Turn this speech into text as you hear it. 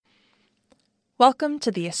Welcome to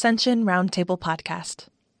the Ascension Roundtable Podcast,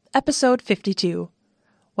 Episode 52,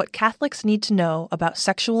 What Catholics Need to Know About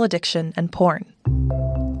Sexual Addiction and Porn.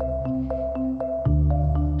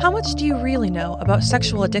 How much do you really know about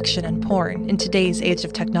sexual addiction and porn in today's age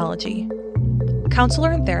of technology? Counselor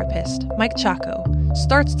and therapist Mike Ciaccio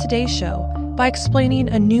starts today's show by explaining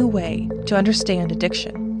a new way to understand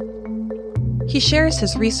addiction. He shares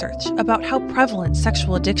his research about how prevalent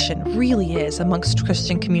sexual addiction really is amongst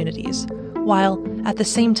Christian communities, while, at the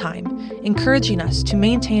same time, encouraging us to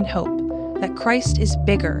maintain hope that Christ is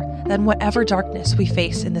bigger than whatever darkness we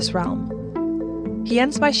face in this realm. He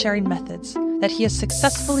ends by sharing methods that he has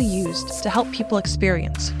successfully used to help people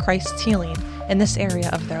experience Christ's healing in this area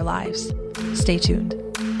of their lives. Stay tuned.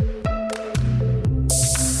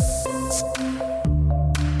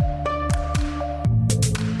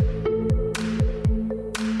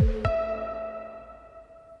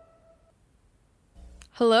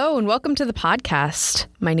 Hello and welcome to the podcast.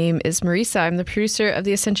 My name is Marisa. I'm the producer of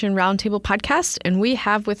the Ascension Roundtable podcast, and we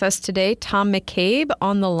have with us today Tom McCabe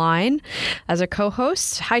on the line as a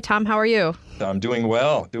co-host. Hi, Tom. How are you? I'm doing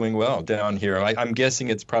well down here. I'm guessing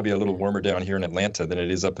it's probably a little warmer down here in Atlanta than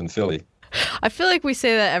it is up in Philly. I feel like we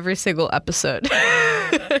say that every single episode.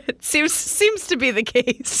 It seems to be the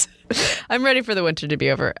case. I'm ready for the winter to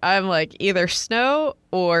be over. I'm like either snow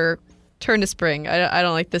or turn to spring. I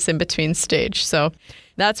don't like this in-between stage, so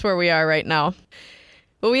that's where we are right now.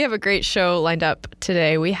 But we have a great show lined up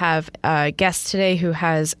today. We have a guest today who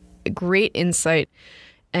has great insight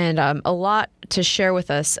and a lot to share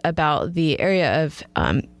with us about the area of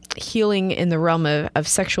healing in the realm of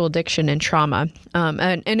sexual addiction and trauma,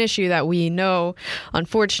 an issue that we know,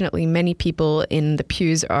 unfortunately, many people in the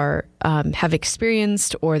pews have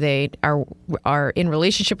experienced, or they are in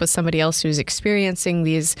relationship with somebody else who's experiencing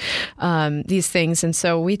these things. And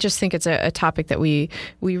so we just think it's a topic that we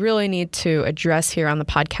really need to address here on the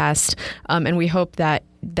podcast, and we hope that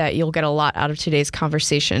you'll get a lot out of today's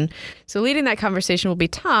conversation. So leading that conversation will be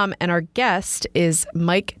Tom, and our guest is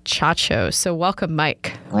Mike Ciaccio. So welcome,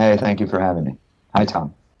 Mike. Hey, thank you for having me. Hi,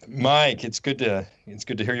 Tom. Mike, it's good to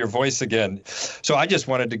hear your voice again. So I just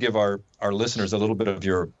wanted to give our listeners a little bit of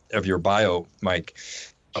your bio, Mike.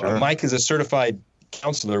 Sure. Mike is a certified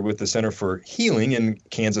counselor with the Center for Healing in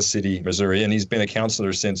Kansas City, Missouri, and he's been a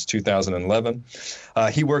counselor since 2011.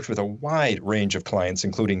 He works with a wide range of clients,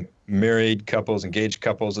 including married couples, engaged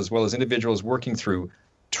couples, as well as individuals working through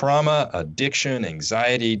trauma, addiction,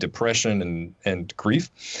 anxiety, depression, and grief.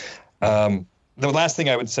 The last thing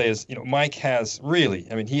I would say is, Mike has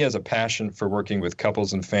he has a passion for working with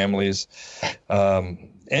couples and families.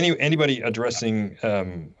 Anybody addressing,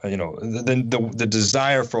 the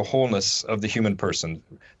desire for wholeness of the human person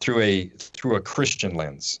through a Christian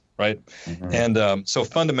lens, right? Mm-hmm. And so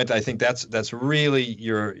fundamentally, I think that's really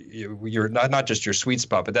your not just your sweet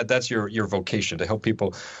spot, but that's your vocation, to help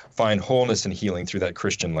people find wholeness and healing through that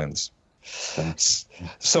Christian lens. Thanks.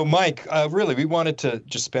 So, Mike, really, we wanted to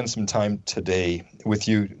just spend some time today with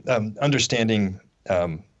you understanding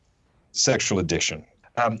sexual addiction.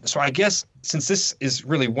 So I guess since this is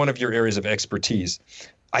really one of your areas of expertise,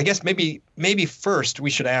 I guess maybe first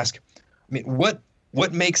we should ask, what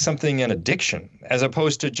makes something an addiction as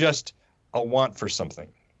opposed to just a want for something,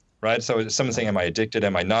 right? So someone saying, am I addicted?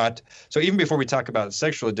 Am I not? So even before we talk about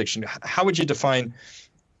sexual addiction, how would you define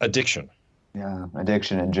addiction? Yeah,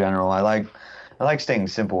 addiction in general. I like staying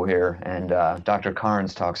simple here, and Dr.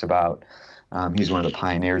 Carnes talks about, he's one of the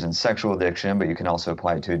pioneers in sexual addiction, but you can also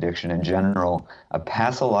apply it to addiction in general, a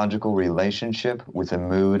pathological relationship with a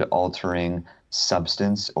mood-altering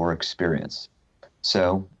substance or experience.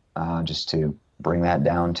 So just to bring that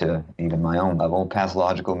down to even my own level,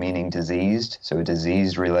 pathological meaning diseased, so a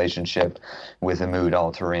diseased relationship with a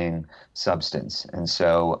mood-altering substance. And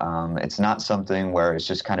so it's not something where it's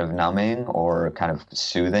just kind of numbing or kind of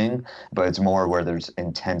soothing, but it's more where there's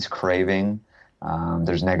intense craving.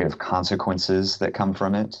 There's negative consequences that come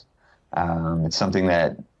from it. It's something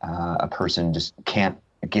that a person just can't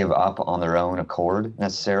give up on their own accord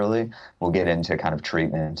necessarily. We'll get into kind of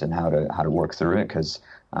treatment and how to work through it, because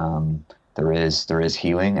there is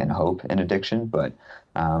healing and hope in addiction. But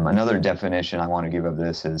another definition I want to give of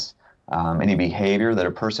this is any behavior that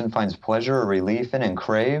a person finds pleasure or relief in and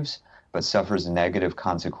craves, but suffers negative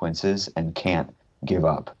consequences and can't give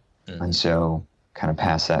up. Mm-hmm. And so kind of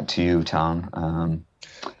pass that to you, Tom.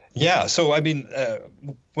 Yeah. So,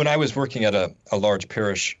 when I was working at a large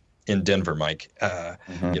parish in Denver, Mike,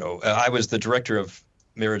 I was the director of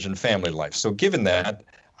marriage and family life. So given that,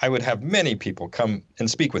 I would have many people come and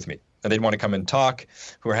speak with me, and they'd want to come and talk,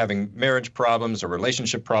 who are having marriage problems or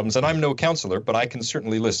relationship problems. And I'm no counselor, but I can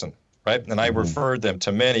certainly listen. right? And I referred them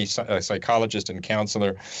to many psychologists and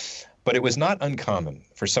counselor. But it was not uncommon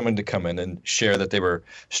for someone to come in and share that they were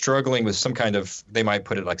struggling with some kind of, they might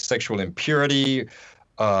put it like sexual impurity.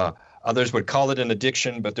 Others would call it an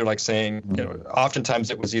addiction, but they're like saying, oftentimes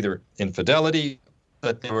it was either infidelity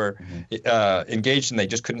that they were engaged in, they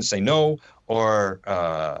just couldn't say no, or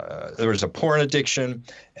there was a porn addiction.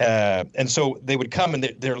 And so they would come and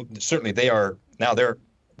they're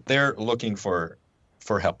looking for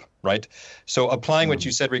help, right? So applying what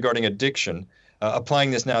you said regarding addiction, applying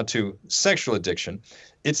this now to sexual addiction,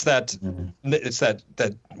 it's that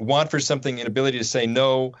want for something, inability to say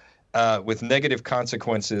no, with negative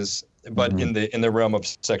consequences, but in the realm of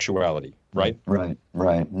sexuality, right? Right.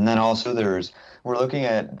 And then also we're looking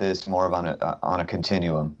at this more of on a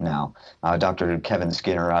continuum now. Dr. Kevin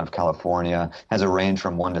Skinner out of California has a range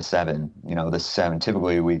from 1 to 7. This 7,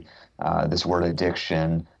 typically this word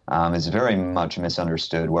addiction is very much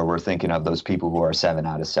misunderstood, where we're thinking of those people who are 7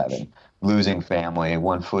 out of 7, losing family,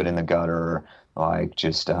 1 foot in the gutter, like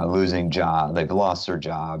just losing job, they've lost their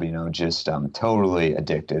job, just totally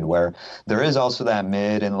addicted, where there is also that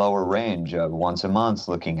mid and lower range of once a month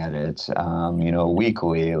looking at it,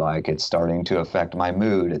 weekly, like it's starting to affect my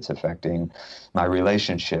mood, it's affecting my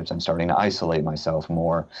relationships, I'm starting to isolate myself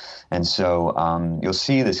more. And so you'll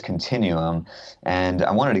see this continuum, and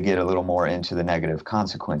I wanted to get a little more into the negative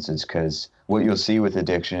consequences, because what you'll see with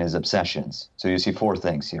addiction is obsessions. So you see 4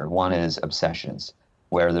 things here. One is obsessions,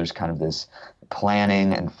 where there's kind of this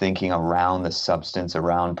planning and thinking around the substance,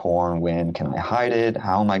 around porn. When can I hide it?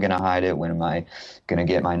 How am I going to hide it? When am I going to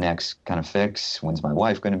get my next kind of fix? When's my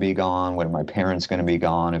wife going to be gone? When are my parents going to be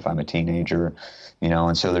gone if I'm a teenager?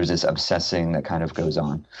 And so there's this obsessing that kind of goes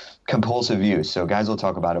on. Compulsive use. So guys will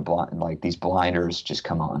talk about it like these blinders just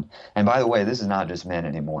come on. And by the way, this is not just men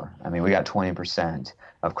anymore. I mean, we got 20%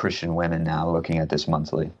 of Christian women now looking at this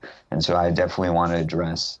monthly. And so I definitely want to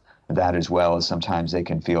address that, as well as sometimes they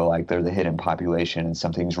can feel like they're the hidden population and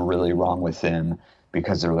something's really wrong with them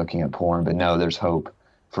because they're looking at porn. But no, there's hope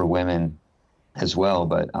for women as well.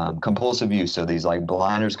 But compulsive use, so these like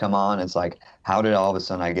blinders come on. It's like, how did all of a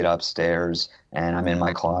sudden I get upstairs and I'm in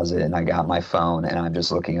my closet and I got my phone and I'm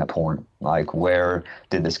just looking at porn? Like, where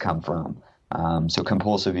did this come from? So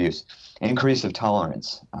compulsive use. Increase of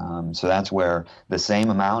tolerance. So that's where the same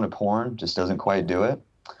amount of porn just doesn't quite do it,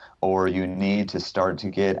 or you need to start to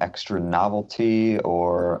get extra novelty,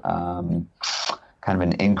 or kind of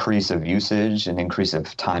an increase of usage, an increase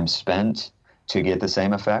of time spent to get the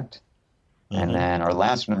same effect. And then our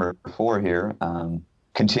last number 4 here,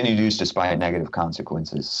 continued use despite negative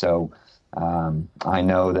consequences. So I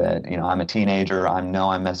know that, I'm a teenager. I know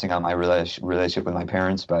I'm messing up my relationship with my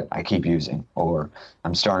parents, but I keep using. Or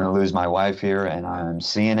I'm starting to lose my wife here and I'm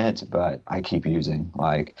seeing it, but I keep using.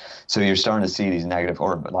 So you're starting to see these negative,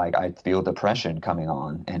 or like I feel depression coming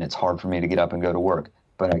on and it's hard for me to get up and go to work,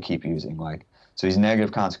 but I keep using. So these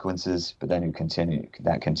negative consequences, but then you continue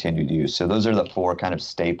that continued use. So those are the 4 kind of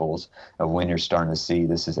staples of when you're starting to see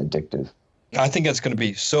this is addictive. I think that's going to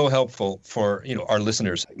be so helpful for our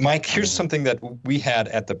listeners. Mike, here's something that we had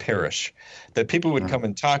at the parish, that people would come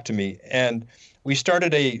and talk to me, and we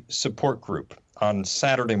started a support group on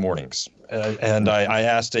Saturday mornings. And I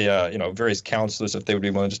asked various counselors if they would be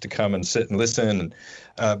willing just to come and sit and listen,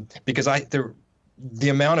 because the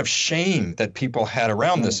amount of shame that people had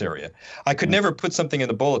around this area. I could never put something in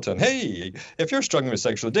the bulletin, hey, if you're struggling with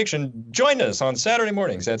sexual addiction, join us on Saturday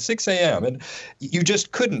mornings at 6 a.m. And you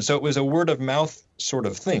just couldn't. So it was a word of mouth sort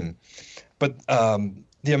of thing. But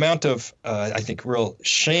the amount of, I think, real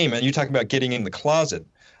shame, and you talk about getting in the closet.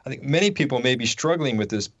 I think many people may be struggling with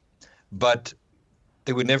this, but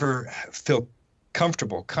they would never feel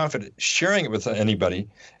comfortable, confident sharing it with anybody.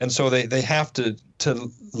 And so they have to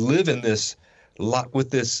live in this with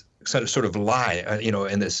this sort of lie,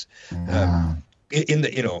 and this in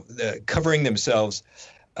the covering themselves.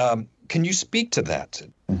 Can you speak to that?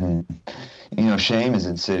 Shame is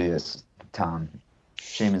insidious, Tom.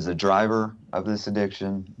 Shame is the driver of this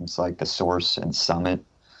addiction. It's like the source and summit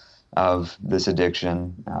of this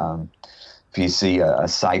addiction. If you see a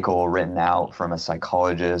cycle written out from a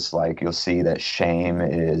psychologist, you'll see that shame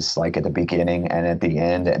is like at the beginning and at the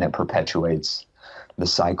end, and it perpetuates the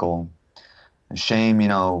cycle. Shame,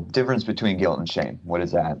 difference between guilt and shame. What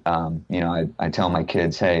is that? I tell my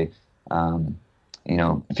kids, hey,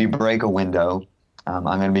 if you break a window, I'm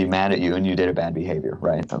going to be mad at you and you did a bad behavior,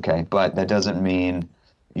 right? Okay. But that doesn't mean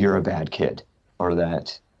you're a bad kid, or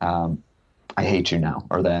that I hate you now,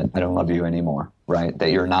 or that I don't love you anymore, right?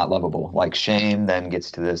 That you're not lovable. Shame then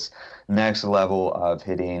gets to this next level of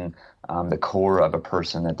hitting the core of a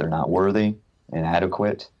person, that they're not worthy,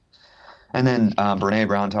 inadequate. And then Brene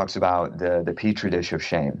Brown talks about the petri dish of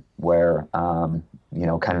shame, where kind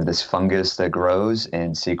of this fungus that grows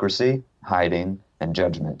in secrecy, hiding, and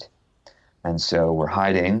judgment. And so we're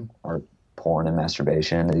hiding our porn and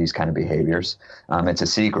masturbation and these kind of behaviors. It's a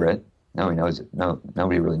secret.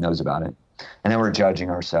 Nobody really knows about it. And then we're judging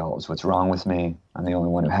ourselves. What's wrong with me? I'm the only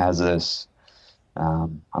one who has this. I'll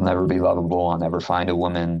never be lovable. I'll never find a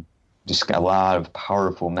woman. Just a lot of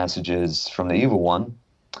powerful messages from the evil one,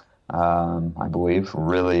 I believe,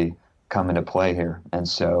 really come into play here. And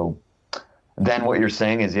so then what you're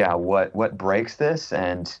saying is, what breaks this?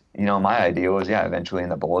 And, my idea was, eventually in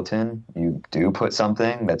the bulletin, you do put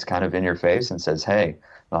something that's kind of in your face and says, hey,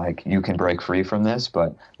 like, you can break free from this.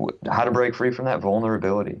 But how to break free from that?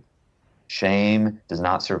 Vulnerability. Shame does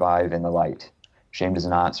not survive in the light. Shame does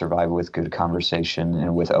not survive with good conversation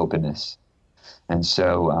and with openness. And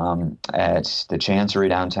so at the Chancery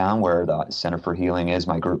downtown, where the Center for Healing is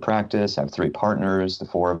my group practice, I have 3 partners, the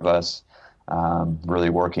 4 of us, really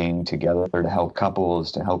working together to help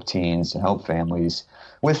couples, to help teens, to help families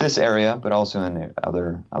with this area, but also in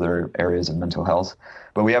other areas of mental health.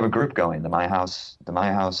 But we have a group going, the My House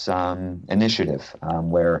initiative,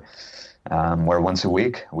 where once a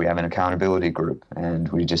week we have an accountability group, and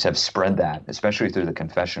we just have spread that, especially through the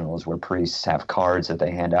confessionals, where priests have cards that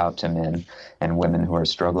they hand out to men and women who are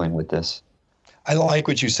struggling with this. I like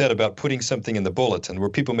what you said about putting something in the bulletin where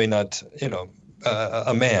people may not,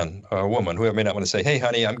 a man or a woman, whoever may not want to say, hey,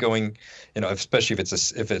 honey, I'm going, especially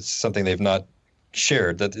if it's something they've not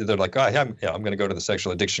shared, that they're like, I'm going to go to the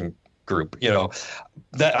sexual addiction group,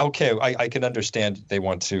 I can understand they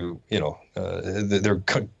want to, they're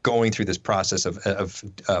going through this process of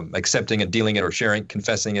accepting and dealing it or sharing,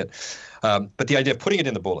 confessing it. But the idea of putting it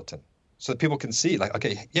in the bulletin so that people can see, like,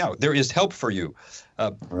 okay, there is help for you.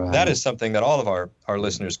 Right. That is something that all of our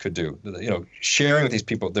listeners could do. Sharing with these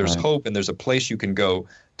people, there's hope and there's a place you can go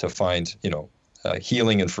to find,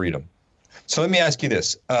 healing and freedom. So let me ask you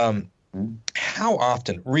this. How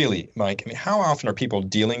often, really, Mike, how often are people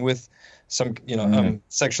dealing with some,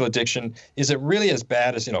 sexual addiction? Is it really as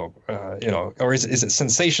bad as, or is it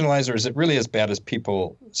sensationalized, or is it really as bad as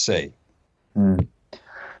people say? I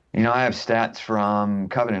have stats from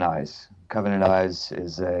Covenant Eyes. Covenant Eyes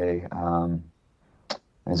is a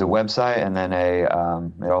website, and then it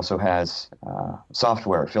also has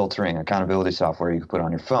software, filtering, accountability software you can put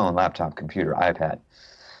on your phone, laptop, computer, iPad.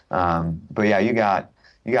 But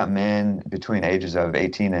you got men between ages of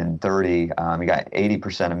 18 and 30. You got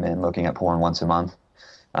 80% of men looking at porn once a month.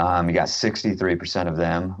 You got 63% of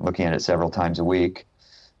them looking at it several times a week.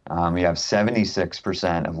 You have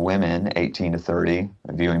 76% of women, 18 to 30,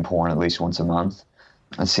 viewing porn at least once a month.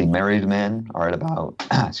 Let's see, married men are at about,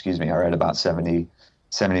 are at about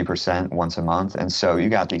 70% once a month. And so you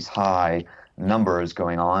got these high numbers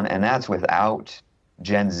going on, and that's without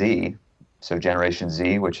Gen Z. So Generation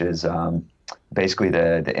Z, which is basically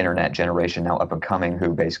the internet generation now up and coming,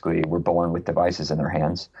 who basically were born with devices in their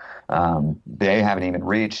hands. They haven't even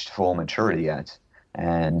reached full maturity yet,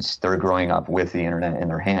 and they're growing up with the internet in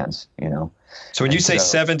their hands, So when you say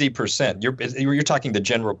 70%, you're talking the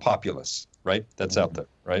general populace, right? That's out there,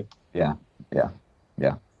 right? Yeah.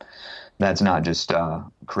 That's not just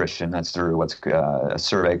Christian. That's through what's a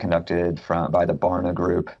survey conducted by the Barna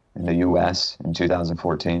Group in the U.S. in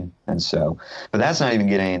 2014. And so, but that's not even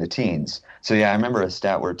getting into teens. So I remember a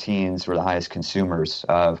stat where teens were the highest consumers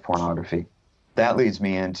of pornography. That leads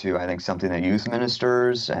me into, I think, something that youth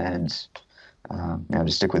ministers and,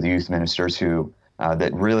 to stick with youth ministers who,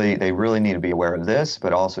 they really need to be aware of this,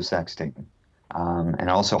 but also sexting, and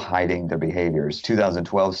also hiding their behaviors.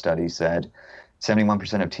 2012 study said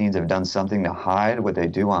 71% of teens have done something to hide what they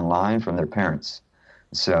do online from their parents.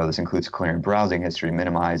 So this includes clearing browsing history,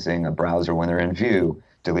 minimizing a browser when they're in view,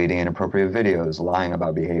 deleting inappropriate videos, lying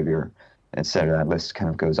about behavior, etc. That list kind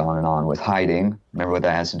of goes on and on with hiding. Remember what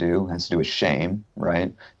that has to do? It has to do with shame,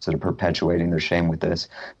 right? So they're perpetuating their shame with this.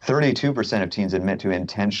 32% of teens admit to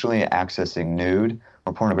intentionally accessing nude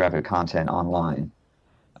or pornographic content online.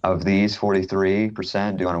 Of these,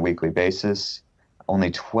 43% do on a weekly basis.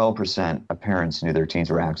 Only 12% of parents knew their teens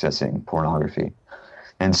were accessing pornography.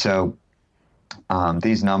 And so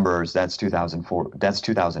these numbers, that's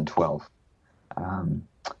 2012.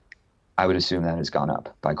 I would assume that has gone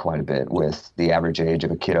up by quite a bit, with the average age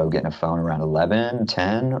of a kiddo getting a phone around 11,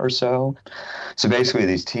 10 or so. So basically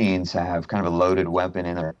these teens have kind of a loaded weapon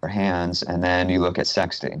in their hands, and then you look at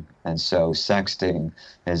sexting. And so sexting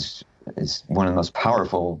is is one of the most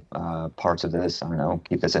powerful parts of this. I don't know,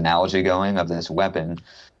 keep this analogy going of this weapon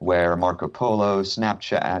where Marco Polo,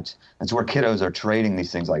 Snapchat, that's where kiddos are trading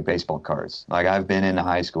these things like baseball cards. Like I've been into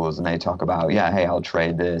high schools and they talk about, yeah, hey, I'll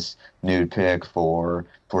trade this nude pic for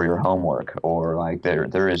your homework, or like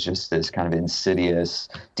there is just this kind of insidious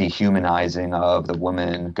dehumanizing of the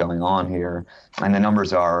woman going on here, and the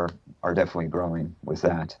numbers are definitely growing with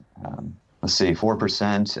that. Let's see,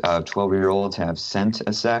 4% of 12-year-olds have sent a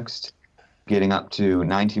sext, getting up to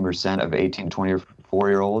 19% of 18 to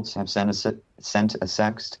 24-year-olds have sent a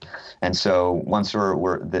sext. And so once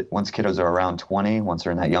kiddos are around 20, once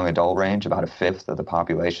they're in that young adult range, about a fifth of the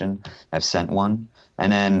population have sent one.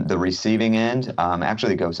 And then the receiving end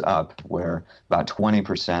actually goes up, where about 20%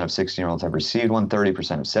 of 16-year-olds have received one, 30%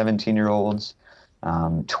 of 17-year-olds.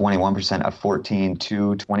 21% of 14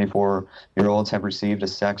 to 24-year-olds have received a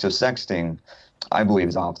sext. So sexting, I believe,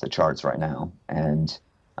 is off the charts right now. And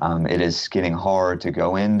it is getting hard to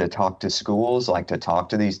go in to talk to schools, like to talk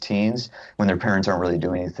to these teens when their parents aren't really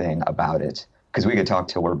doing anything about it. Because we could talk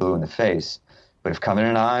till we're blue in the face. But if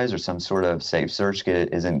Covenant Eyes or some sort of safe search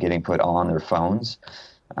isn't getting put on their phones,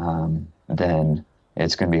 then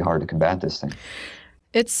it's going to be hard to combat this thing.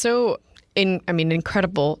 It's so...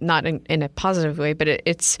 incredible, not in a positive way, but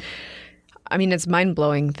it's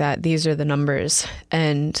mind-blowing that these are the numbers.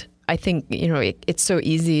 And I think, it's so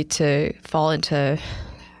easy to fall into,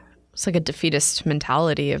 it's like a defeatist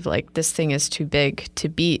mentality of like, this thing is too big to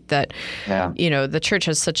beat, that, the church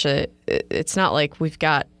has it's not like we've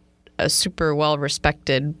got a super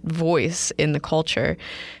well-respected voice in the culture.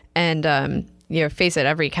 And, face it,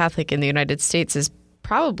 every Catholic in the United States is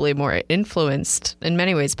probably more influenced in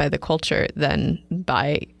many ways by the culture than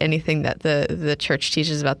by anything that the church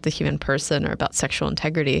teaches about the human person or about sexual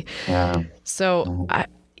integrity. Yeah. So, I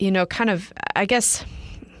guess,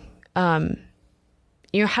 how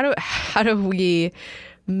do we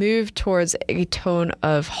move towards a tone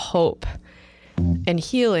of hope and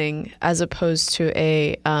healing as opposed to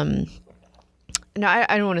a no,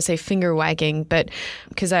 I don't want to say finger wagging, but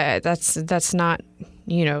because that's not.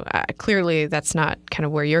 Clearly that's not kind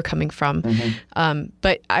of where you're coming from. Mm-hmm.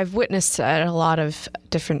 But I've witnessed at a lot of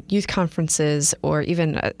different youth conferences, or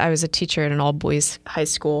even I was a teacher at an all-boys high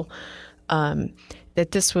school,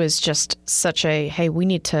 that this was just such a, hey, we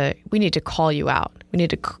need to call you out. We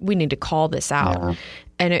need to call this out. Yeah.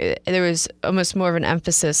 And there was almost more of an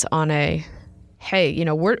emphasis on a, hey,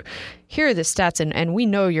 here are the stats, and we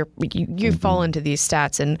know you mm-hmm. fall into these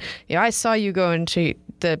stats, and I saw you go into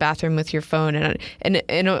the bathroom with your phone,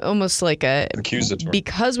 and almost like a accusatory.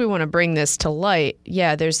 Because we want to bring this to light.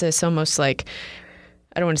 Yeah, there's this almost like,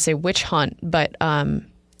 I don't want to say witch hunt, but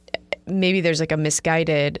maybe there's like a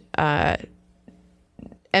misguided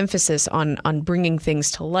emphasis on bringing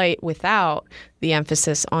things to light without the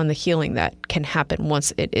emphasis on the healing that can happen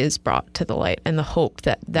once it is brought to the light, and the hope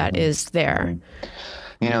that mm-hmm. is there.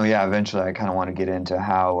 Eventually I kind of want to get into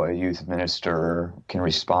how a youth minister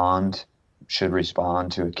should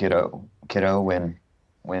respond to a kiddo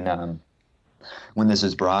when this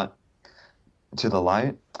is brought to the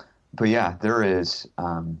light. But yeah, there's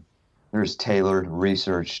tailored,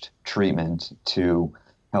 researched treatment to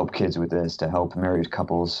help kids with this, to help married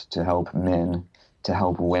couples, to help men, to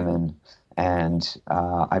help women. And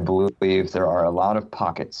I believe there are a lot of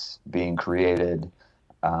pockets being created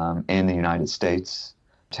in the United States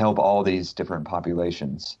to help all these different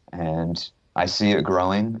populations. And I see it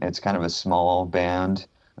growing. It's kind of a small band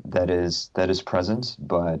that is present,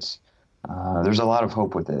 but there's a lot of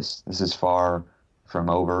hope with this. This is far from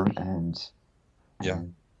over. And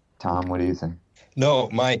Tom, what do you think? No,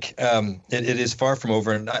 Mike, it is far from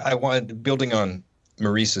over. And I wanted, building on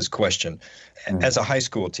Maurice's question, as a high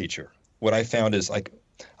school teacher, what I found is like,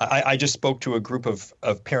 I just spoke to a group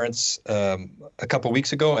of parents a couple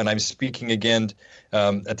weeks ago, and I'm speaking again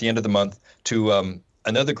at the end of the month to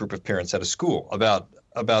another group of parents at a school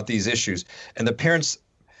about these issues. And the parents,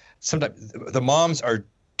 sometimes the moms are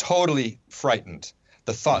totally frightened.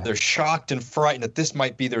 The thought, they're shocked and frightened that this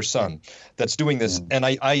might be their son that's doing this. And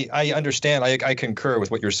I understand, I concur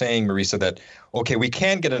with what you're saying, Marisa, that, okay, we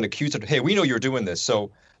can get an accuser. Hey, we know you're doing this.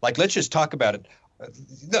 So like, let's just talk about it.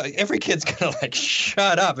 Every kid's going to like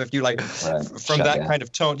shut up if you like from that down. Kind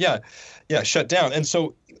of tone. Yeah, shut down. And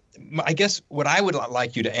so I guess what I would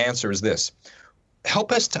like you to answer is this.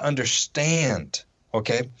 Help us to understand,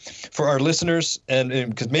 okay, for our listeners, and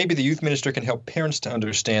because maybe the youth minister can help parents to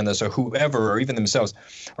understand this, or whoever, or even themselves,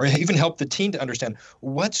 or even help the teen to understand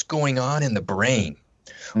what's going on in the brain.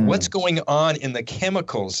 What's going on in the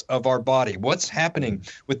chemicals of our body? What's happening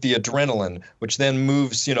with the adrenaline, which then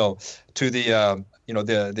moves, to the,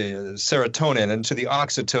 the serotonin and to the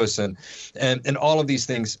oxytocin and all of these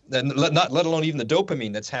things, and let alone even the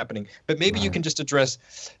dopamine that's happening. But maybe you can just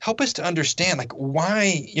help us to understand, like,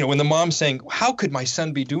 why, when the mom's saying, how could my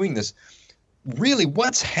son be doing this? Really,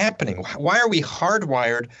 what's happening? Why are we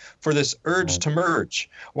hardwired for this urge to merge?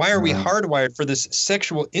 Why are we hardwired for this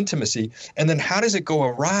sexual intimacy? And then how does it go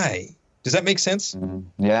awry? Does that make sense?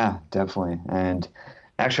 Yeah, definitely. And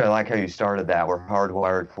actually, I like how you started that. We're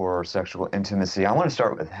hardwired for sexual intimacy. I want to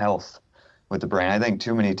start with health with the brain. I think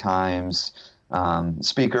too many times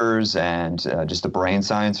speakers and just the brain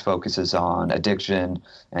science focuses on addiction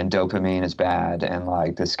and dopamine is bad and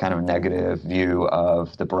like this kind of negative view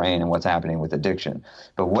of the brain and what's happening with addiction.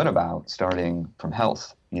 But what about starting from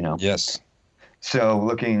health, Yes. So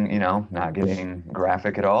looking, not getting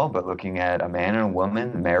graphic at all, but looking at a man and a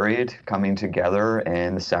woman married, coming together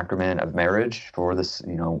in the sacrament of marriage for this,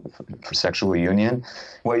 for sexual union.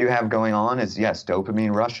 What you have going on is, yes,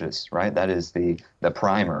 dopamine rushes, right? That is the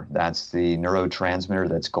primer. That's the neurotransmitter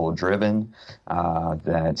that's goal-driven,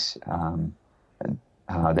 that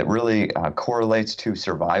really correlates to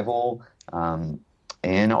survival,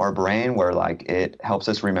 in our brain, where like it helps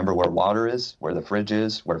us remember where water is, where the fridge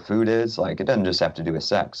is, where food is. Like it doesn't just have to do with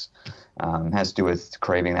sex. It has to do with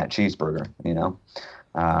craving that cheeseburger,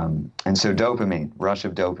 and so dopamine, rush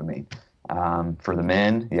of dopamine. For the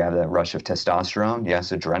men, you have that rush of testosterone.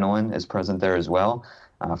 Yes, adrenaline is present there as well.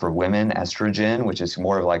 For women, estrogen, which is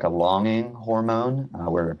more of like a longing hormone,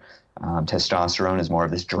 where testosterone is more of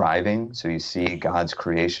this driving. So you see God's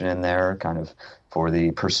creation in there, kind of for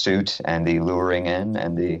the pursuit and the luring in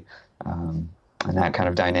and the and that kind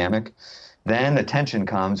of dynamic. Then the tension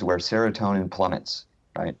comes where serotonin plummets,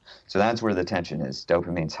 right? So that's where the tension is.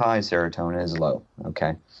 Dopamine's high, serotonin is low,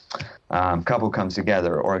 okay? Couple comes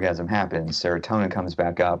together, orgasm happens, serotonin comes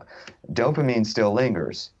back up, dopamine still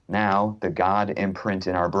lingers. Now the God imprint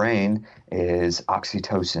in our brain is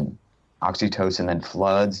oxytocin. Oxytocin then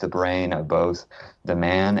floods the brain of both the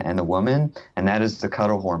man and the woman, and that is the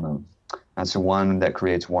cuddle hormone. That's the one that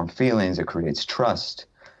creates warm feelings. It creates trust.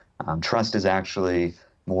 Trust is actually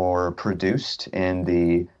more produced in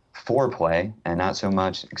the foreplay and not so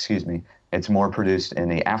much, it's more produced in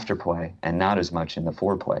the afterplay and not as much in the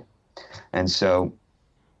foreplay. And so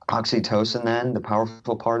oxytocin then, the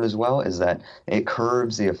powerful part as well, is that it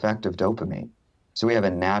curbs the effect of dopamine. So we have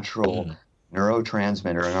a natural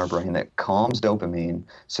neurotransmitter in our brain that calms dopamine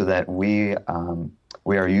so that we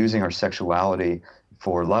are using our sexuality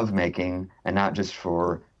for lovemaking and not just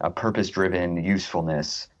for a purpose-driven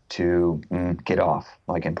usefulness to get off,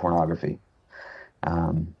 like in pornography.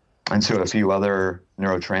 And so a few other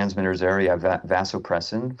neurotransmitters there. You have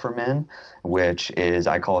vasopressin for men, which is,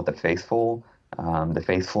 I call it the faithfulness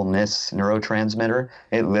neurotransmitter.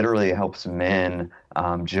 It literally helps men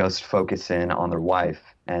just focus in on their wife.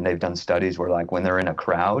 And they've done studies where, like, when they're in a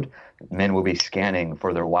crowd, men will be scanning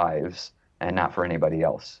for their wives and not for anybody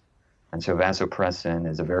else. And so vasopressin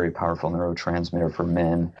is a very powerful neurotransmitter for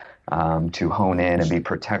men to hone in and be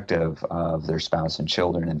protective of their spouse and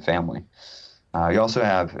children and family. You also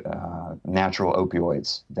have natural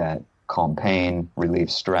opioids that calm pain,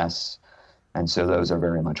 relieve stress, and so those are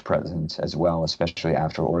very much present as well, especially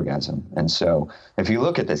after orgasm. And so if you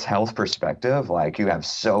look at this health perspective, like you have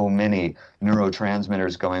so many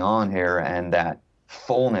neurotransmitters going on here, and that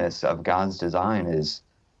fullness of God's design is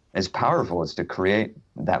powerful. It's to create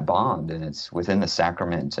that bond, and it's within the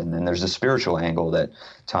sacrament. And then there's a spiritual angle that,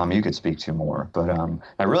 Tom, you could speak to more. But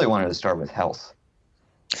I really wanted to start with health.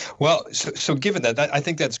 Well, so given that, I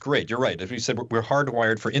think that's great. You're right. As we said, we're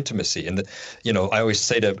hardwired for intimacy. And, I always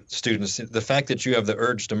say to students, the fact that you have the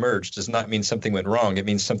urge to merge does not mean something went wrong. It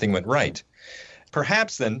means something went right.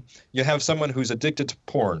 Perhaps then you have someone who's addicted to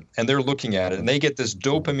porn and they're looking at it and they get this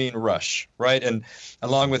dopamine rush, right? And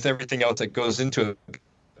along with everything else that goes into it,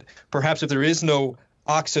 perhaps if there is no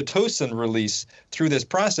oxytocin release through this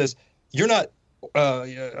process, you're not you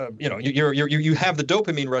have the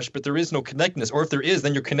dopamine rush, but there is no connectedness. Or if there is,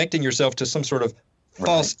 then you're connecting yourself to some sort of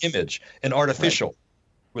false image and artificial. Right.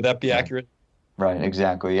 Would that be accurate? Right,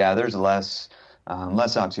 exactly. Yeah, there's less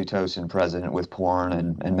oxytocin present with porn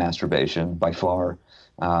and masturbation by far.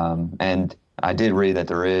 And I did read that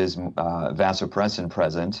there is vasopressin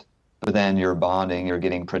present, but then you're bonding, you're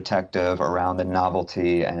getting protective around the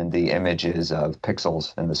novelty and the images of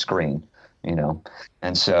pixels in the screen,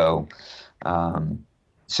 And so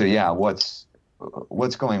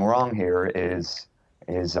what's going wrong here is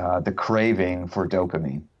the craving for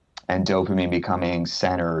dopamine, and dopamine becoming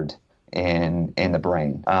centered in the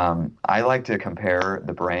brain. I like to compare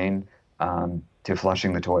the brain to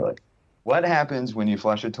flushing the toilet. What happens when you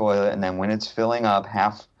flush a toilet and then when it's filling up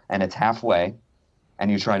it's halfway,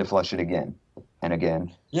 and you try to flush it again and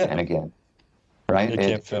again and again, right? You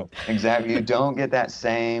can't fail. Exactly. You don't get that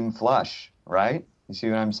same flush, right? You see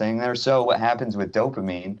what I'm saying there? So what happens with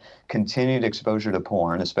dopamine, continued exposure to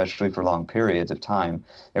porn, especially for long periods of time,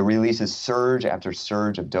 it releases surge after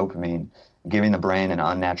surge of dopamine, giving the brain an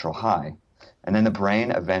unnatural high. And then the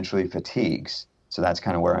brain eventually fatigues. So that's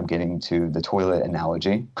kind of where I'm getting to the toilet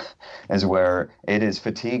analogy, is where it is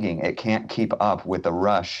fatiguing. It can't keep up with the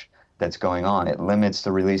rush that's going on. It limits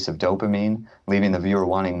the release of dopamine, leaving the viewer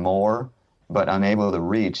wanting more, but unable to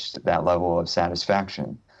reach that level of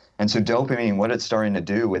satisfaction. And so dopamine, what it's starting to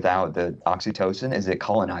do without the oxytocin is it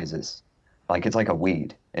colonizes. Like it's like a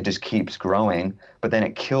weed. It just keeps growing, but then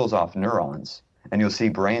it kills off neurons. And you'll see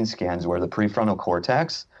brain scans where the prefrontal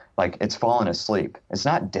cortex, like it's fallen asleep. It's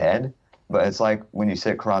not dead, but it's like when you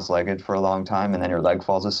sit cross-legged for a long time and then your leg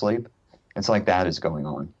falls asleep. It's like that is going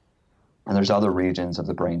on. And there's other regions of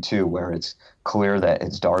the brain too where it's clear that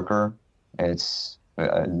it's darker.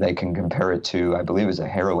 They can compare it to, I believe, as a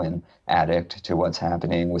heroin addict, to what's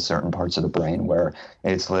happening with certain parts of the brain where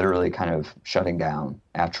it's literally kind of shutting down.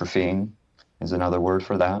 Atrophying is another word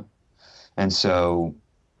for that. And so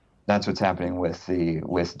that's what's happening with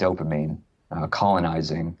dopamine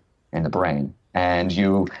colonizing in the brain. And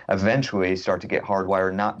you eventually start to get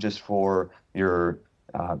hardwired not just for your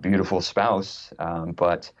beautiful spouse,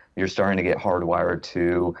 but you're starting to get hardwired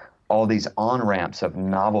to all these on-ramps of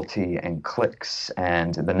novelty and clicks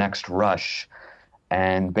and the next rush.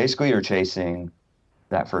 And basically you're chasing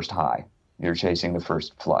that first high. You're chasing the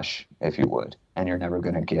first flush, if you would, and you're never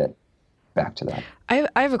going to get back to that.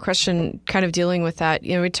 I have a question kind of dealing with that.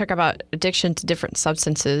 We talk about addiction to different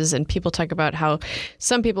substances, and people talk about how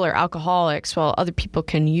some people are alcoholics while other people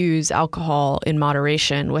can use alcohol in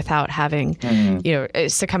moderation without having,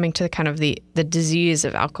 succumbing to kind of the disease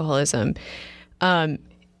of alcoholism.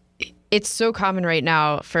 It's so common right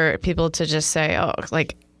now for people to just say, oh,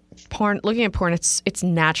 like porn, looking at porn, it's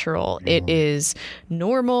natural. Mm-hmm. It is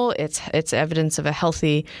normal. It's evidence of a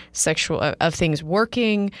healthy of things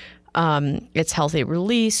working. It's healthy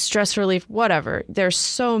release, stress relief, whatever. There's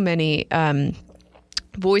so many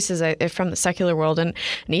voices from the secular world and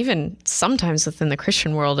even sometimes within the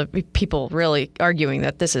Christian world of people really arguing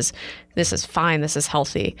that this is fine, this is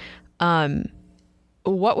healthy.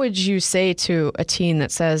 What would you say to a teen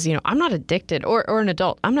that says, I'm not addicted, or an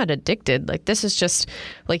adult, I'm not addicted. Like, this is just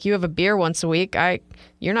like you have a beer once a week.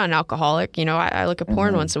 You're not an alcoholic. I look at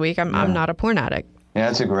porn once a week. I'm not a porn addict. Yeah,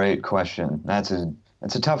 that's a great question. That's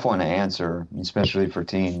a tough one to answer, especially for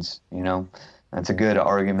teens. That's a good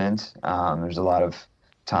argument. There's a lot of,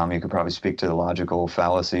 Tom, you could probably speak to the logical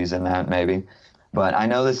fallacies in that maybe. But I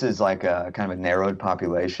know this is like a kind of a narrowed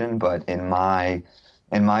population, but in my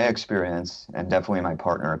experience, and definitely my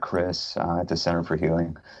partner, Chris, at the Center for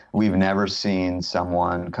Healing, we've never seen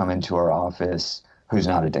someone come into our office who's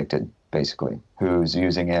not addicted, basically, who's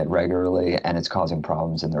using it regularly and it's causing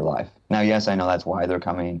problems in their life. Now, yes, I know that's why they're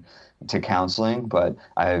coming to counseling, but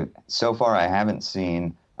so far I haven't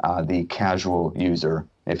seen the casual user,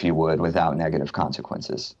 if you would, without negative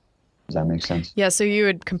consequences. Does that make sense? Yeah, so you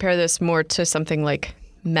would compare this more to something like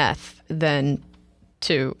meth than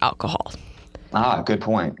to alcohol. Good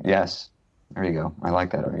point. Yes. There you go. I like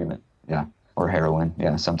that argument. Yeah. Or heroin.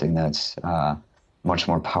 Yeah. Something that's much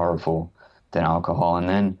more powerful than alcohol.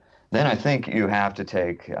 And then I think you have to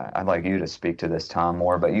take, I'd like you to speak to this, Tom,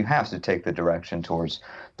 more, but you have to take the direction towards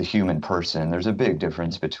the human person. There's a big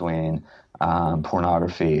difference between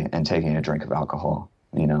pornography and taking a drink of alcohol,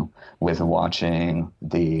 with watching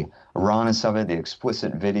the rawness of it, the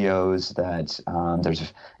explicit videos that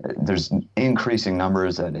there's increasing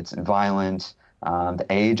numbers that it's violent. The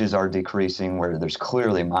ages are decreasing where there's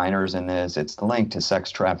clearly minors in this. It's linked to sex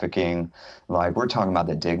trafficking. Like, we're talking about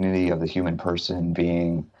the dignity of the human person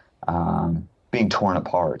being torn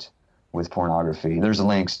apart with pornography. There's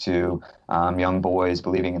links to young boys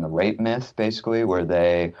believing in the rape myth, basically, where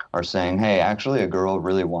they are saying, hey, actually a girl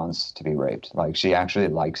really wants to be raped. Like, she actually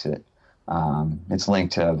likes it. It's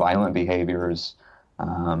linked to violent behaviors.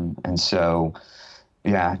 And so,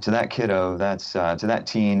 yeah, to that kiddo, that's to that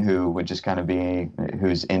teen who would just kind of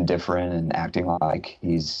who's indifferent and acting like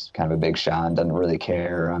he's kind of a big shot and doesn't really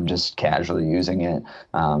care. I'm just casually using it.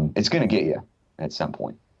 It's going to get you at some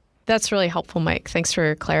point. That's really helpful, Mike. Thanks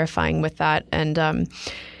for clarifying with that. And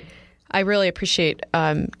I really appreciate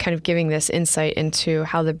kind of giving this insight into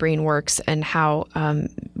how the brain works and how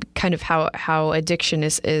how addiction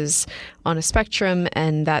is on a spectrum,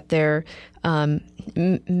 and that there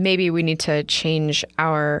maybe we need to change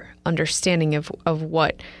our understanding of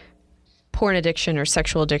what porn addiction or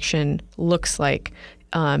sexual addiction looks like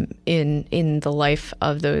in the life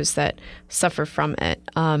of those that suffer from it.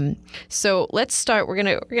 So let's start. We're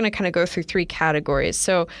gonna kind of go through three categories.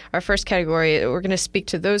 So our first category, we're gonna speak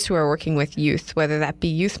to those who are working with youth, whether that be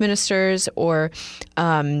youth ministers or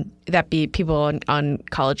that be people on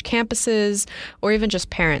college campuses or even just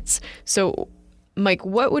parents. So Mike,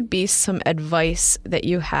 what would be some advice that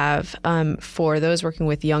you have for those working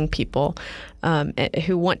with young people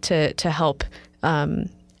who want to help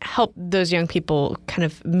those young people kind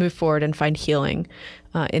of move forward and find healing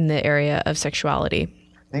in the area of sexuality?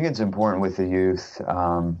 I think it's important with the youth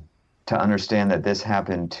to understand that this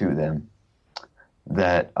happened to them,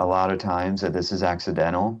 that a lot of times that this is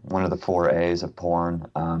accidental. One of the 4 A's of porn,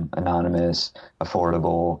 anonymous,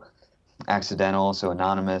 affordable, accidental. So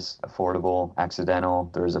anonymous, affordable,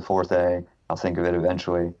 accidental. There's a 4th A. I'll think of it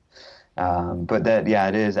eventually. But that, yeah,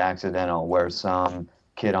 it is accidental, where some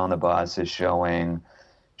kid on the bus is showing,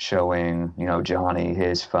 Johnny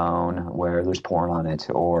his phone where there's porn on it,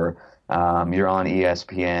 or you're on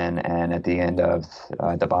ESPN and at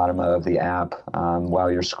the bottom of the app,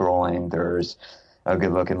 while you're scrolling, there's a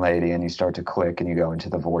good-looking lady, and you start to click and you go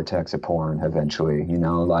into the vortex of porn eventually.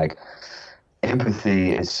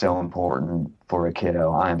 Empathy is so important for a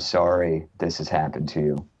kiddo. I'm sorry this has happened to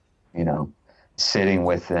you. Sitting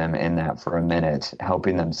with them in that for a minute,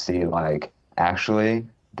 helping them see, actually,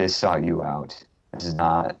 this sought you out. This is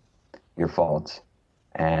not your fault.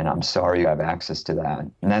 And I'm sorry you have access to that.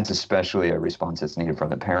 And that's especially a response that's needed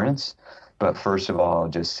from the parents. But first of all,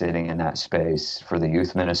 just sitting in that space for the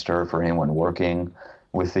youth minister, for anyone working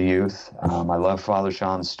with the youth. I love Father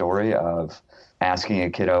Sean's story of asking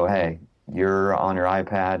a kiddo, hey, you're on your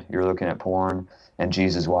iPad, you're looking at porn, and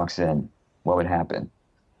Jesus walks in. What would happen?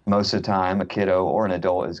 Most of the time, a kiddo or an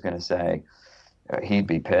adult is going to say he'd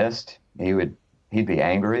be pissed. He'd be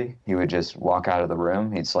angry. He would just walk out of the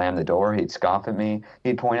room. He'd slam the door. He'd scoff at me.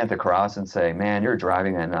 He'd point at the cross and say, man, you're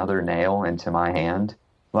driving another nail into my hand.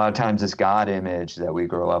 A lot of times this God image that we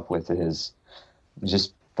grow up with is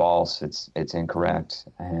just false. It's incorrect.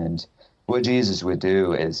 And what Jesus would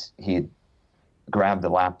do is he'd grab the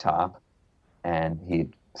laptop and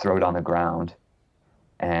he'd throw it on the ground,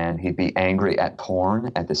 and he'd be angry at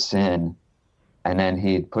porn, at the sin, and then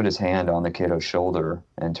he'd put his hand on the kiddo's shoulder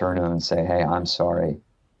and turn to him and say, hey, I'm sorry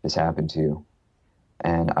this happened to you,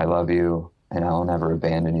 and I love you, and I'll never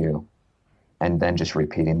abandon you. And then just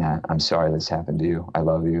repeating that, I'm sorry this happened to you, I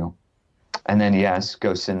love you. And then, yes,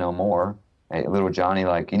 go sin no more. Hey, little Johnny,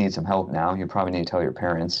 you need some help now. You probably need to tell your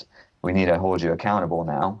parents. We need to hold you accountable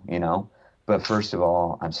now, But first of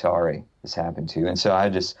all, I'm sorry this happened to you. And so I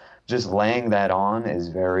just laying that on is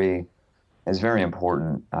very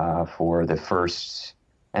important for the first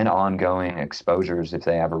and ongoing exposures if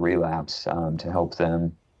they have a relapse, to help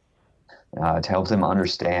them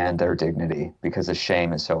understand their dignity, because the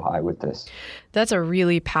shame is so high with this. That's a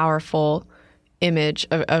really powerful image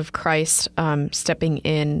of Christ stepping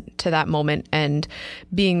in to that moment and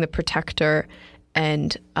being the protector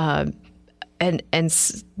and the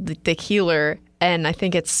healer. And I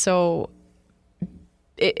think it's so,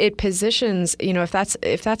 it positions, if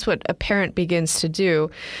that's what a parent begins to do,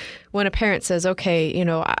 when a parent says, okay,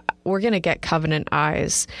 we're going to get covenant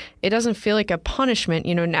eyes, it doesn't feel like a punishment.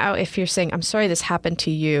 Now if you're saying, I'm sorry this happened to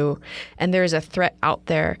you, and there's a threat out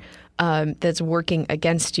there that's working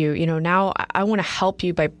against you, now I want to help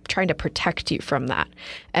you by trying to protect you from that.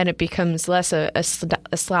 And it becomes less a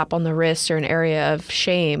slap on the wrist or an area of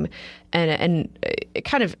shame. And it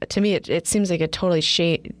kind of, to me, it seems like it totally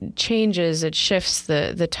changes, it shifts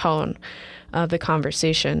the tone of the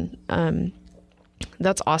conversation.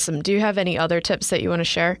 That's awesome. Do you have any other tips that you want to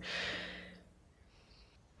share?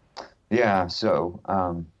 Yeah. So,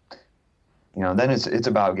 then it's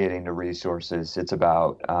about getting the resources. It's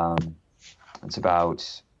about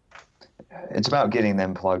getting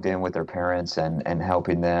them plugged in with their parents and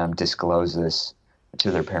helping them disclose this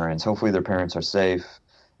to their parents. Hopefully their parents are safe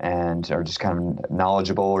and are just kind of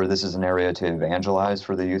knowledgeable, or this is an area to evangelize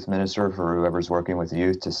for the youth minister, for whoever's working with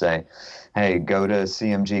youth, to say, hey, go to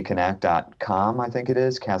cmgconnect.com, I think it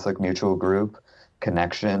is, Catholic Mutual Group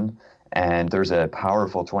Connection, and there's a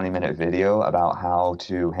powerful 20-minute video about how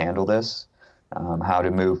to handle this, how to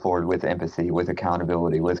move forward with empathy, with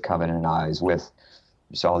accountability, with covenant eyes, with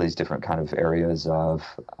just all these different kind of areas of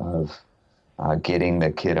getting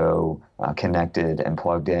the kiddo connected and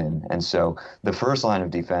plugged in. And so the first line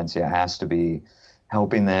of defense has to be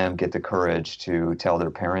helping them get the courage to tell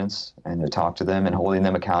their parents and to talk to them and holding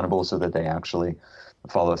them accountable so that they actually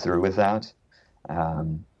follow through with that.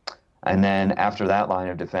 And then after that line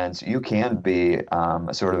of defense, you can be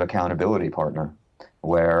a sort of accountability partner,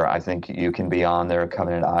 where I think you can be on their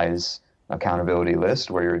covenant eyes accountability list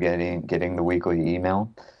where you're getting the weekly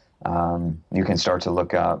email. You can start to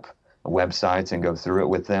look up websites and go through it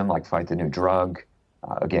with them, like Fight the New Drug,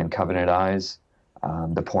 again, Covenant Eyes,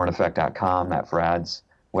 theporneffect.com, Matt Fradd's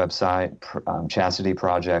website,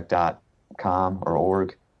 chastityproject.com or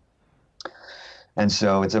org. And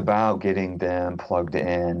so it's about getting them plugged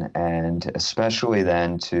in, and especially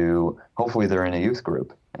then to, hopefully they're in a youth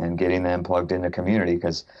group, and getting them plugged into community,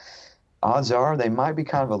 because odds are they might be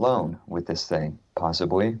kind of alone with this thing,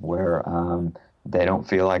 possibly, where they don't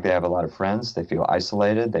feel like they have a lot of friends. They feel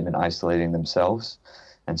isolated. They've been isolating themselves.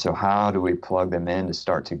 And so how do we plug them in to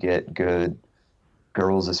start to get good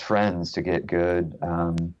girls as friends, to get good,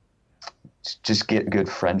 just get good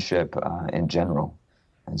friendship in general?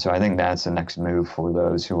 And so I think that's the next move for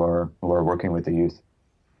those who are working with the youth.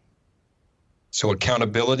 So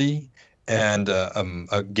accountability and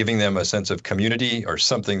giving them a sense of community or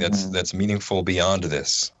something that's meaningful beyond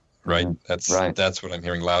this, right? Mm-hmm. That's what I'm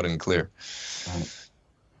hearing loud and clear. Right.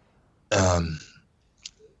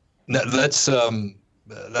 That's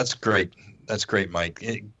great. That's great,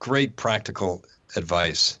 Mike. Great practical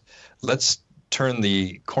advice. Let's turn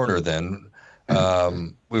the corner then.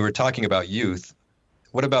 We were talking about youth.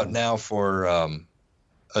 What about now for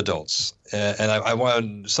adults? And I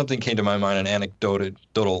wanted, something came to my mind, an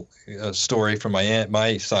anecdotal story from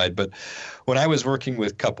my side. But when I was working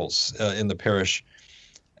with couples in the parish,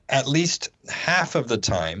 at least half of the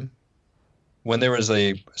time, when there was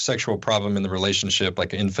a sexual problem in the relationship,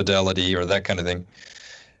 like infidelity or that kind of thing,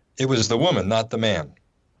 it was the woman, not the man.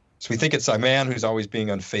 So we think it's a man who's always being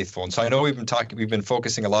unfaithful. And so I know we've been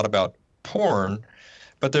focusing a lot about porn,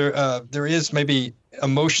 but there is maybe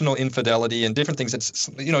emotional infidelity and different things.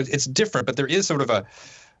 It's different, but there is sort of an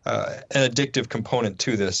addictive component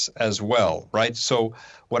to this as well, right? So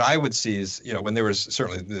what I would see is, when there was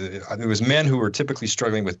there was men who were typically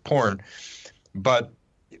struggling with porn, but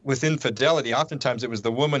with infidelity, oftentimes it was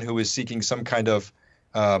the woman who was seeking some kind of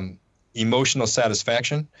emotional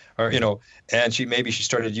satisfaction, or and she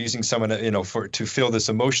started using someone to fill this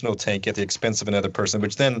emotional tank at the expense of another person,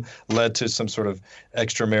 which then led to some sort of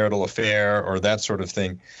extramarital affair or that sort of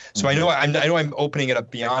thing. So I know I'm opening it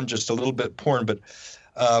up beyond just a little bit porn, but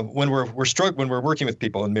when we're working with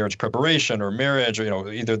people in marriage preparation or marriage,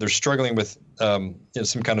 or either they're struggling with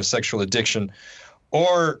some kind of sexual addiction,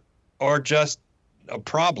 or just a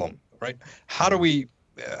problem, right? How do we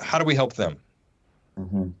help them?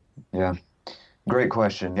 Mm-hmm. Yeah, great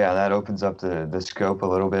question. Yeah, that opens up the scope a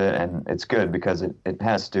little bit, and it's good because it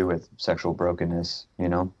has to do with sexual brokenness,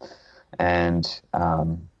 and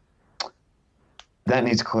that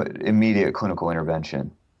needs immediate clinical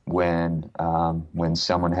intervention when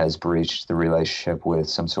someone has breached the relationship with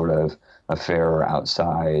some sort of affair or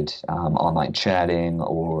outside online chatting,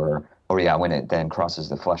 or when it then crosses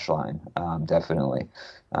the flesh line, definitely.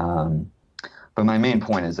 But my main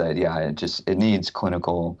point is that it needs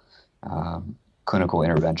clinical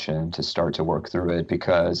intervention to start to work through it,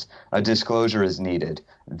 because a disclosure is needed.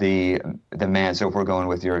 The man, so if we're going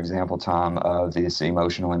with your example, Tom, of this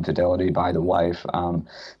emotional infidelity by the wife,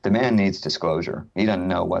 the man needs disclosure. He doesn't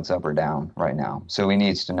know what's up or down right now. So he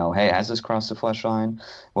needs to know, hey, has this crossed the flesh line?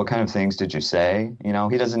 What kind of things did you say? He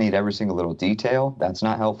doesn't need every single little detail. That's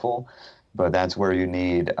not helpful. But that's where you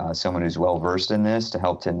need someone who's well-versed in this to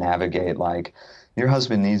help to navigate, like, your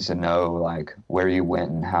husband needs to know, like, where you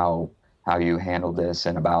went and how you handled this,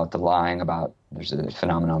 and about the lying, there's a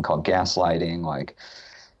phenomenon called gaslighting. Like,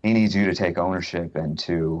 he needs you to take ownership and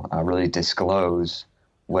to really disclose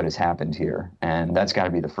what has happened here. And that's got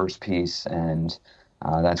to be the first piece. And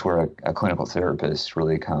that's where a clinical therapist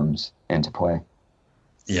really comes into play.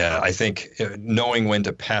 Yeah, I think knowing when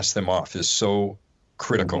to pass them off is so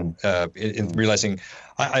critical. In realizing,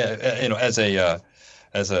 as a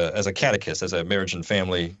catechist, as a marriage and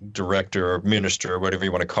family director or minister or whatever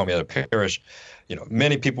you want to call me at a parish,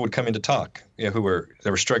 many people would come in to talk, they were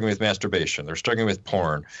struggling with masturbation, they're struggling with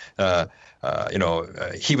porn,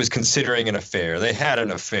 he was considering an affair, they had an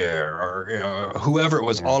affair, or whoever it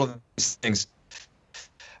was, all of these things,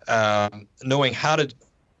 knowing how to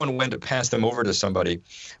and when to pass them over to somebody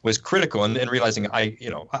was critical, and realizing I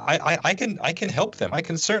can help them. I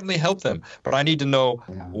can certainly help them, but I need to know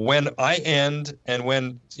when I end and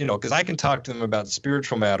when, because I can talk to them about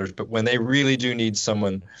spiritual matters, but when they really do need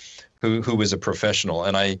someone who is a professional.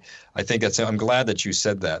 And I think I'm glad that you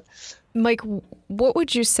said that. Mike, what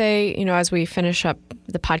would you say, as we finish up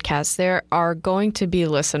the podcast, there are going to be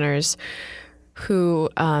listeners who,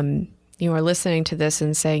 are listening to this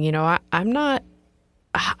and saying,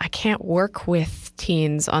 I can't work with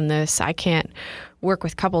teens on this. I can't work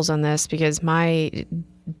with couples on this because my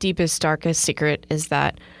deepest, darkest secret is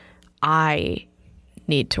that I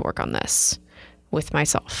need to work on this with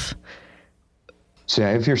myself. So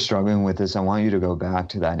if you're struggling with this, I want you to go back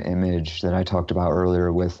to that image that I talked about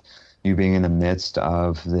earlier with you being in the midst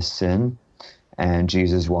of this sin and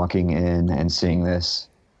Jesus walking in and seeing this.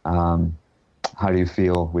 How do you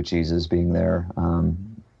feel with Jesus being there?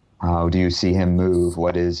 How do you see him move?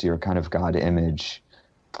 What is your kind of God image?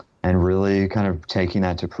 And really kind of taking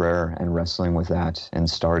that to prayer and wrestling with that and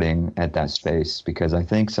starting at that space. Because I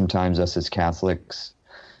think sometimes us as Catholics,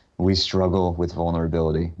 we struggle with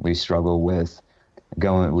vulnerability. We struggle with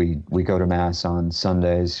we go to Mass on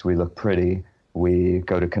Sundays, we look pretty, we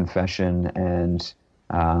go to confession, and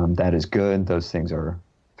that is good. Those things are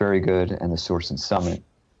very good, and the source and summit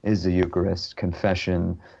is the Eucharist,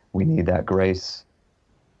 confession. We need that grace.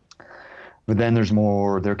 But then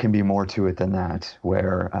there can be more to it than that,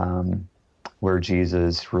 where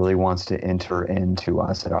Jesus really wants to enter into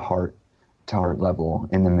us at a heart-to-heart level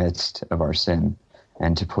in the midst of our sin,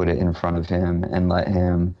 and to put it in front of him and let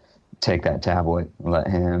him take that tablet, let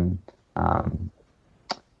him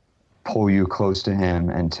pull you close to him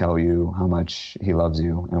and tell you how much he loves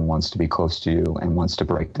you and wants to be close to you and wants to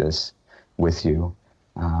break this with you.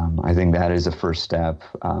 I think that is a first step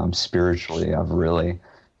spiritually of really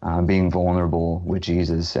being vulnerable with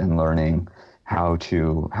Jesus and learning how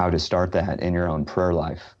to start that in your own prayer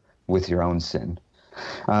life with your own sin.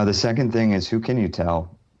 The second thing is, who can you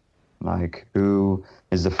tell? Like, who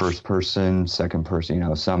is the first person, second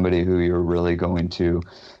person, somebody who you're really going to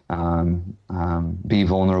be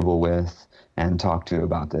vulnerable with and talk to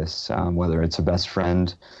about this, whether it's a best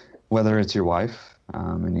friend, whether it's your wife,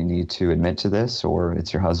 and you need to admit to this, or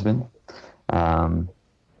it's your husband,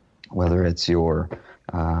 whether it's your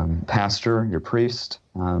pastor, your priest.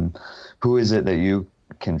 Who is it that you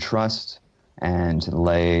can trust and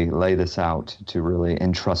lay this out to really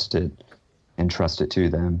entrust it to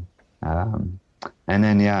them? And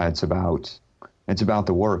then, it's about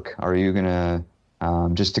the work. Are you going to,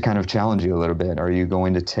 just to kind of challenge you a little bit, are you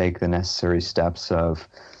going to take the necessary steps of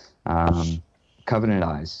covenant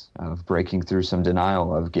eyes, of breaking through some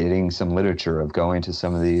denial, of getting some literature, of going to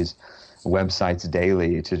some of these websites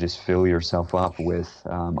daily to just fill yourself up with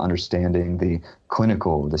understanding the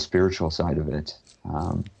clinical, the spiritual side of it?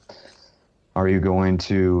 Are you going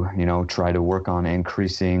to, try to work on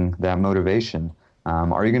increasing that motivation?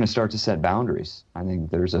 Are you going to start to set boundaries? I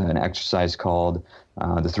think there's an exercise called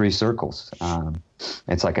the 3 circles.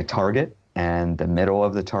 It's like a target, and the middle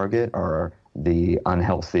of the target are the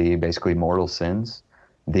unhealthy, basically mortal sins.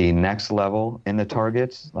 The next level in the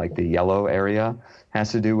target, like the yellow area,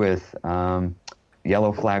 has to do with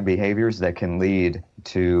yellow flag behaviors that can lead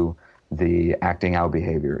to the acting out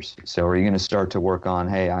behaviors. So are you going to start to work on,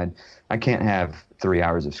 hey, I can't have 3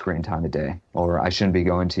 hours of screen time a day, or I shouldn't be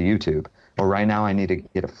going to YouTube, or right now I need to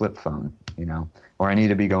get a flip phone, or I need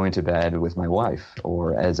to be going to bed with my wife,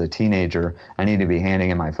 or as a teenager, I need to be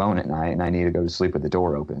handing in my phone at night and I need to go to sleep with the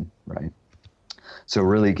door open, right? So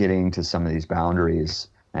really getting to some of these boundaries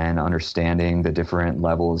and understanding the different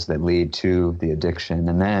levels that lead to the addiction.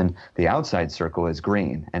 And then the outside circle is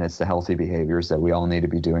green, and it's the healthy behaviors that we all need to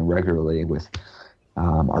be doing regularly with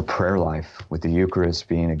our prayer life, with the Eucharist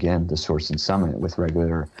being, again, the source and summit, with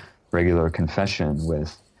regular confession,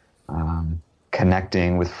 with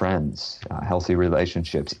connecting with friends, healthy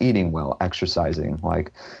relationships, eating well, exercising.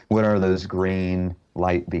 Like, what are those green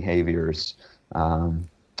light behaviors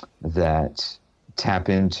that tap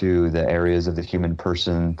into the areas of the human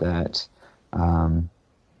person that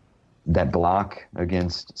block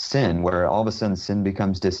against sin, where all of a sudden sin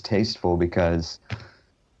becomes distasteful because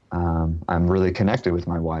I'm really connected with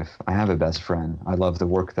my wife. I have a best friend. I love the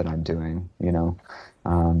work that I'm doing,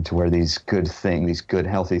 to where these good things, these good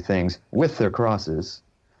healthy things with their crosses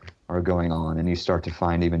are going on, and you start to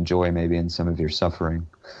find even joy maybe in some of your suffering.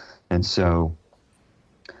 And so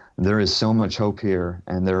there is so much hope here,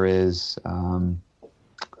 and there is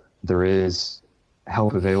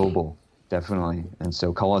help available, definitely. And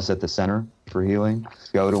so call us at the Center for Healing.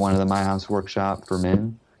 Go to one of the My House workshop for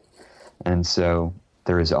men. And so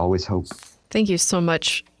there is always hope. Thank you so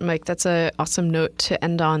much, Mike. That's an awesome note to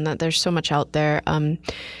end on, that there's so much out there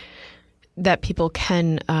that people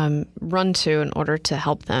can run to in order to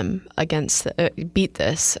help them against beat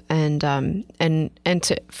this, and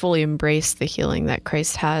to fully embrace the healing that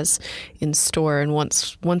Christ has in store and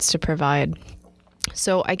wants to provide.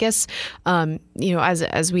 So I guess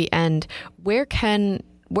as we end, where can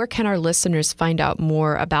our listeners find out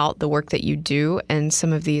more about the work that you do and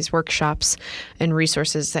some of these workshops and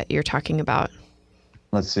resources that you're talking about?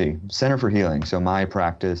 Let's see. Center for Healing. So my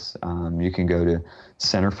practice, you can go to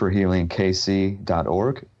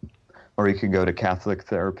centerforhealingkc.org, or you can go to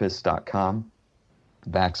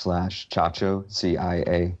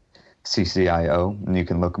catholictherapist.com/Ciaccio, Ciaccio, and you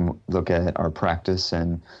can look at our practice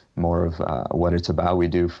and more of what it's about. We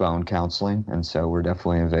do phone counseling, and so we're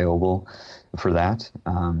definitely available for that.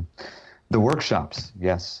 The workshops,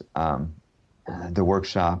 yes. The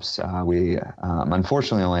workshops, we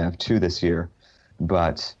unfortunately only have 2 this year,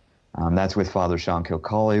 but that's with Father Sean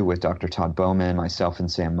Kilcawley, with Dr. Todd Bowman, myself, and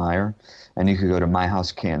Sam Meyer. And you could go to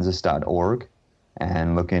myhousekansas.org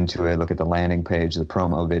and look into it, look at the landing page, the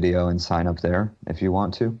promo video, and sign up there if you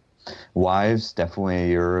want to. Wives,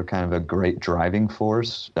 definitely you're kind of a great driving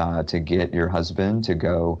force to get your husband to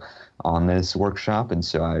go on this workshop. And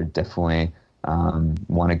so I definitely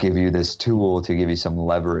want to give you this tool to give you some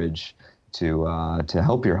leverage to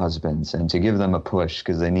help your husbands and to give them a push,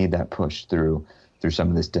 because they need that push through some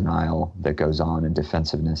of this denial that goes on and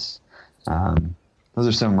defensiveness. Those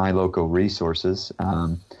are some of my local resources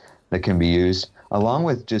that can be used, along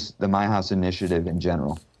with just the My House Initiative in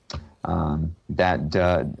general. Not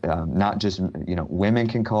just, women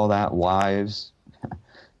can call that, wives.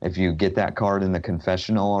 If you get that card in the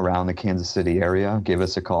confessional around the Kansas City area, give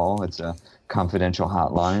us a call. It's a confidential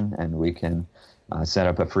hotline, and we can set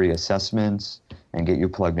up a free assessment and get you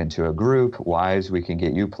plugged into a group. Wives, we can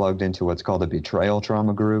get you plugged into what's called a betrayal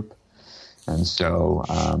trauma group. And so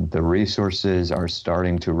the resources are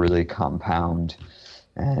starting to really compound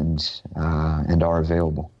and are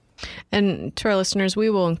available. And to our listeners,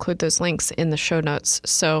 we will include those links in the show notes.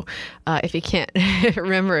 So if you can't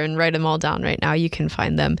remember and write them all down right now, you can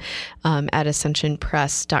find them at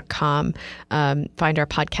ascensionpress.com. Find our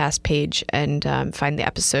podcast page and find the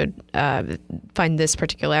episode, find this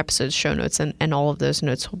particular episode's show notes, and all of those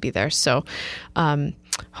notes will be there. So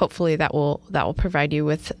hopefully that will provide you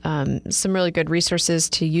with some really good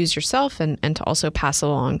resources to use yourself and to also pass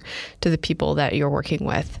along to the people that you're working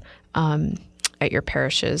with at your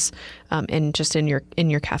parishes, and just in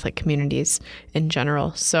your Catholic communities in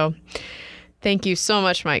general. So thank you so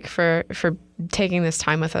much, Mike, for taking this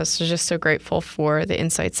time with us. We're just so grateful for the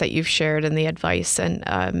insights that you've shared and the advice,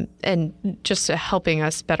 and just helping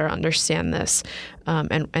us better understand this,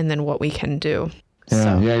 and then what we can do.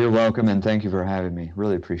 Yeah, you're welcome, and thank you for having me.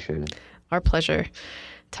 Really appreciate it. Our pleasure.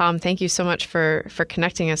 Tom, thank you so much for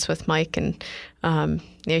connecting us with Mike. And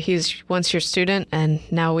he's once your student, and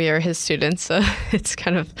now we are his students. So it's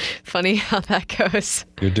kind of funny how that goes.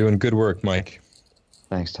 You're doing good work, Mike.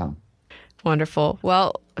 Thanks, Tom. Wonderful.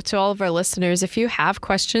 Well, to all of our listeners, if you have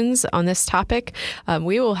questions on this topic,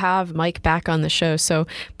 we will have Mike back on the show. So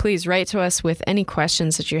please write to us with any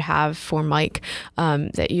questions that you have for Mike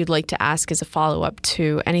that you'd like to ask as a follow-up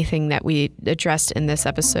to anything that we addressed in this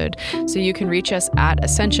episode. So you can reach us at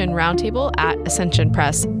Ascension Roundtable at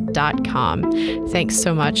ascensionpress.com. Thanks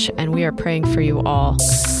so much, and we are praying for you all.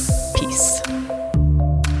 Peace.